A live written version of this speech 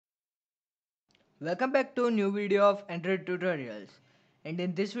Welcome back to a new video of Android tutorials, and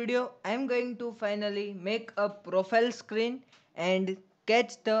in this video I am going to finally make a profile screen and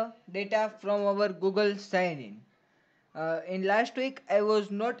catch the data from our Google sign in. In last week I was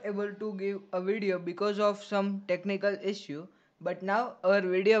not able to give a video because of some technical issue, but now our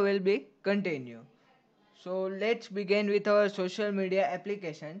video will be continue. So let's begin with our social media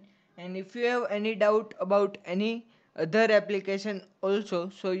application, and if you have any doubt about any other application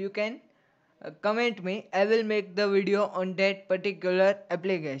also, so you can comment me. I will make the video on that particular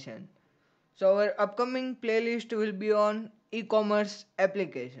application. So our upcoming playlist will be on e-commerce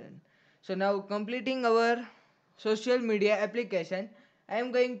application. So now completing our social media application, I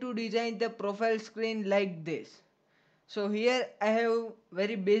am going to design the profile screen like this. So here I have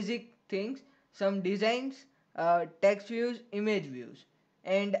very basic things, some designs, text views, image views,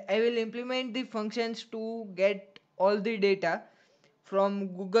 and I will implement the functions to get all the data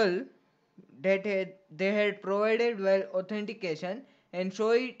from Google that they had provided while authentication and show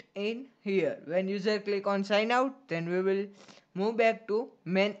it in here. When user click on sign out, then we will move back to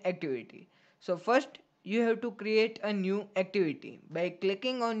main activity. So first you have to create a new activity by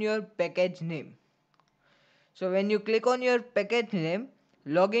clicking on your package name. So when you click on your package name,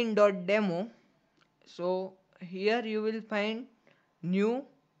 login.demo, so here you will find new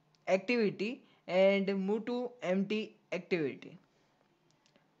activity and move to empty activity.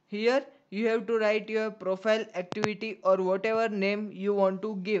 Here you have to write your profile activity or whatever name you want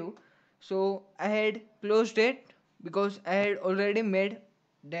to give. So I had closed it because I had already made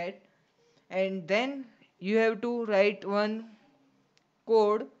that, and then you have to write one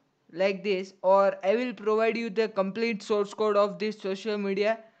code like this, or I will provide you the complete source code of this social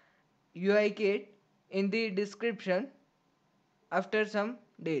media UI kit in the description after some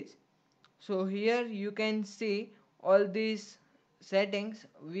days. So here you can see all these settings.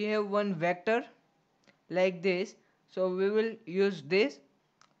 We have one vector like this, so we will use this.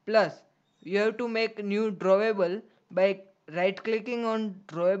 Plus you have to make new drawable by right clicking on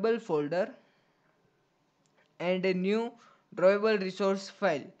drawable folder and a new drawable resource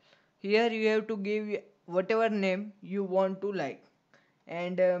file. Here you have to give whatever name you want to like,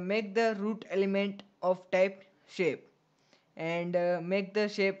 and make the root element of type shape, and make the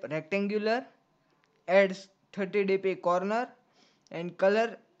shape rectangular, add 30 dp corner and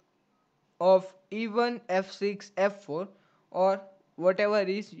color of E1, F6, F4 or whatever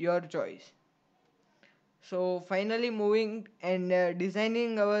is your choice. So finally moving and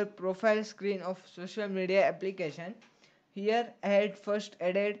designing our profile screen of social media application. Here I had first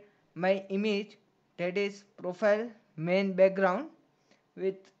added my image, that is profile main background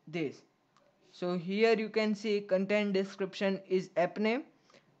with this. So here you can see content description is app name,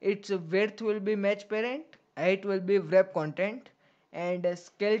 its width will be match parent, height will be wrap content, and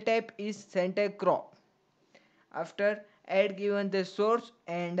scale type is center crop. After I had given the source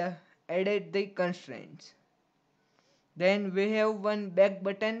and added the constraints. Then we have one back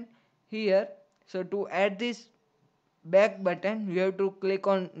button here. So to add this back button, you have to click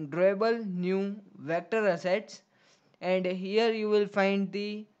on drawable new vector assets, and here you will find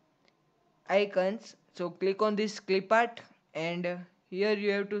the icons. So click on this clip art, and here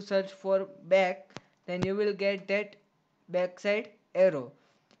you have to search for back, then you will get that backside arrow.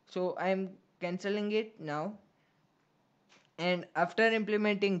 So I am cancelling it now, and after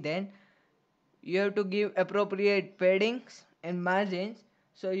implementing, then you have to give appropriate paddings and margins,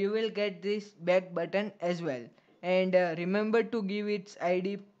 so you will get this back button as well. And remember to give its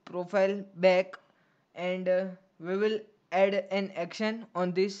id profile back, and we will add an action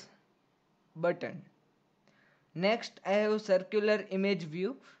on this button. Next I have circular image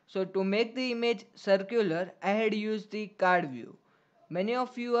view. So to make the image circular, I had used the card view. Many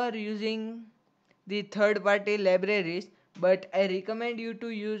of you are using the third party libraries, but I recommend you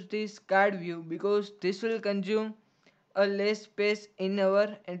to use this card view because this will consume a less space in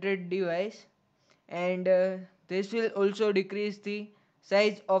our Android device, and this will also decrease the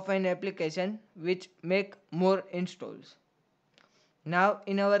size of an application which make more installs. Now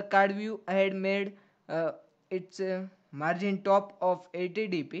in our card view I had made its margin top of 80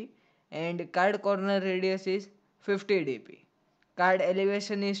 dp, and card corner radius is 50 dp. Card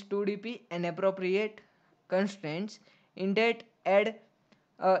elevation is 2 dp and appropriate constraints. In that add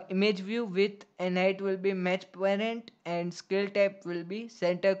image view width and height will be match parent and scale type will be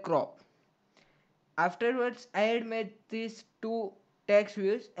center crop. Afterwards I had made these two text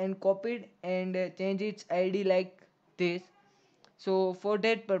views and copied and changed its id like this. So for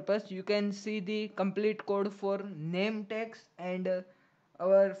that purpose you can see the complete code for name text and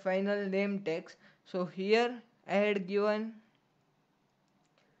our final name text. So here I had given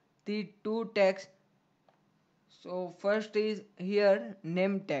the two tags. So first is here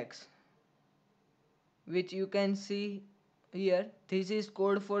name tags, which you can see here. This is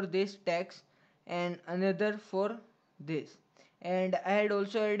code for this tags and another for this. And I had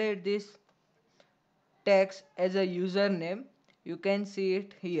also added this tags as a username. You can see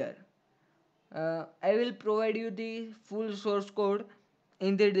it here. I will provide you the full source code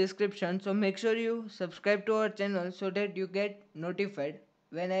in the description, so make sure you subscribe to our channel so that you get notified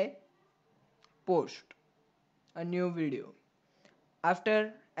when I post a new video.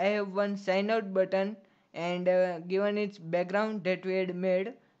 After I have one sign out button and given its background that we had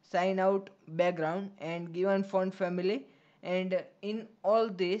made, sign out background, and given font family, and in all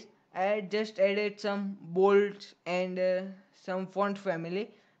this I had just added some bolts and some font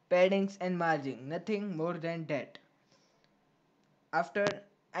family, paddings and margin, nothing more than that. After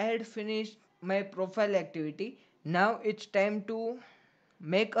I had finished my profile activity, now it's time to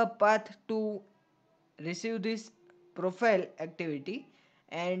make a path to receive this profile activity,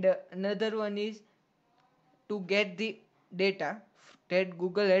 and another one is to get the data that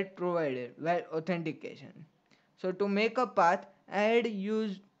Google had provided while authentication. So to make a path, I had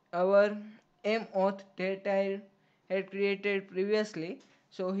used our mauth that I had created previously.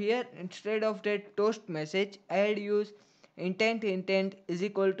 So here instead of that toast message, I had used intent is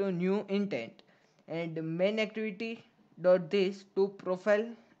equal to new intent, and main activity dot this to profile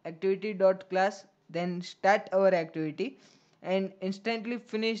activity dot class, then start our activity and instantly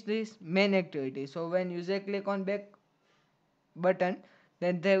finish this main activity. So when user click on back button,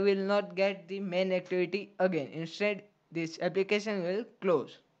 then they will not get the main activity again. Instead, this application will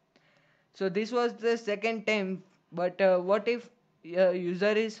close. So this was the second time, but what if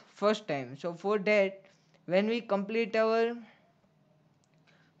user is first time? So for that, when we complete our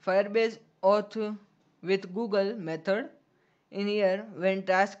Firebase auth with Google method, in here when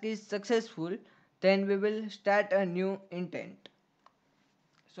task is successful, then we will start a new intent.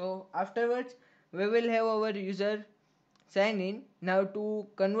 So afterwards we will have our user sign in. Now to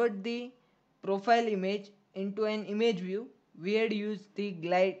convert the profile image into an image view, we had used the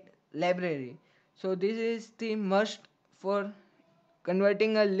glide library. So this is the must for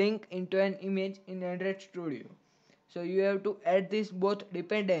converting a link into an image in Android Studio. So you have to add these both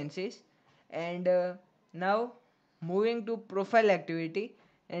dependencies, and now moving to profile activity,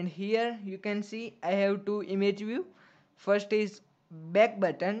 and here you can see I have two image view. First is back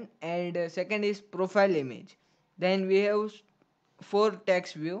button and second is profile image. Then we have four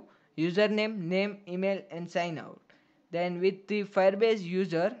text view: username, name, email and sign out. Then with the Firebase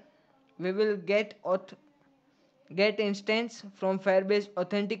user, we will get instance from Firebase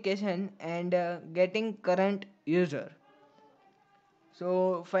authentication and getting current user.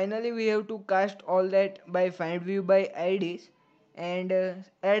 So finally we have to cast all that by find view by IDs and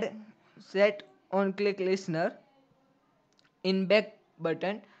add set on click listener in back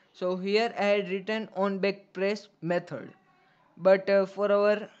button. So here I had written on back press method, but for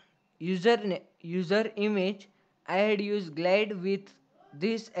our user image I had used glide with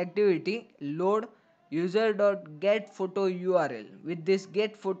this activity load user dot get photo URL. With this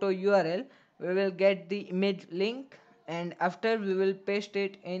get photo URL we will get the image link, and after we will paste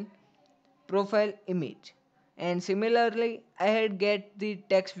it in profile image. And similarly I had get the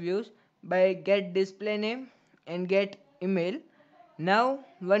text views by get display name and get email. Now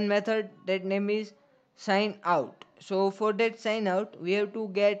one method that name is sign out. So for that sign out we have to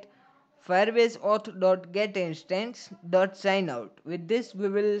get firebase auth dot get instance dot sign out. With this we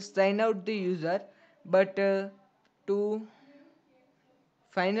will sign out the user, but to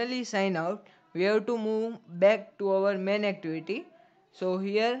finally sign out we have to move back to our main activity. So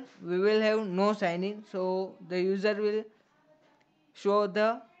here we will have no sign in, so the user will show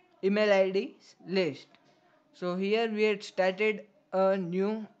the email id list. So here we had started a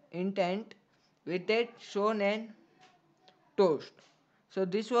new intent with that shown and toast. So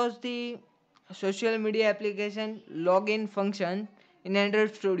this was the social media application login function in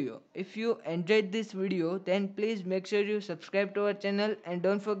Android Studio. If you enjoyed this video, then please make sure you subscribe to our channel and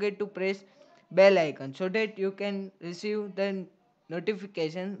don't forget to press bell icon so that you can receive the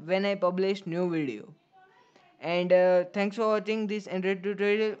notification when I publish new video. And thanks for watching this Android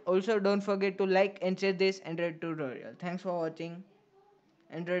tutorial. Also don't forget to like and share this Android tutorial. Thanks for watching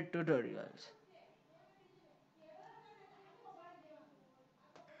Android tutorials.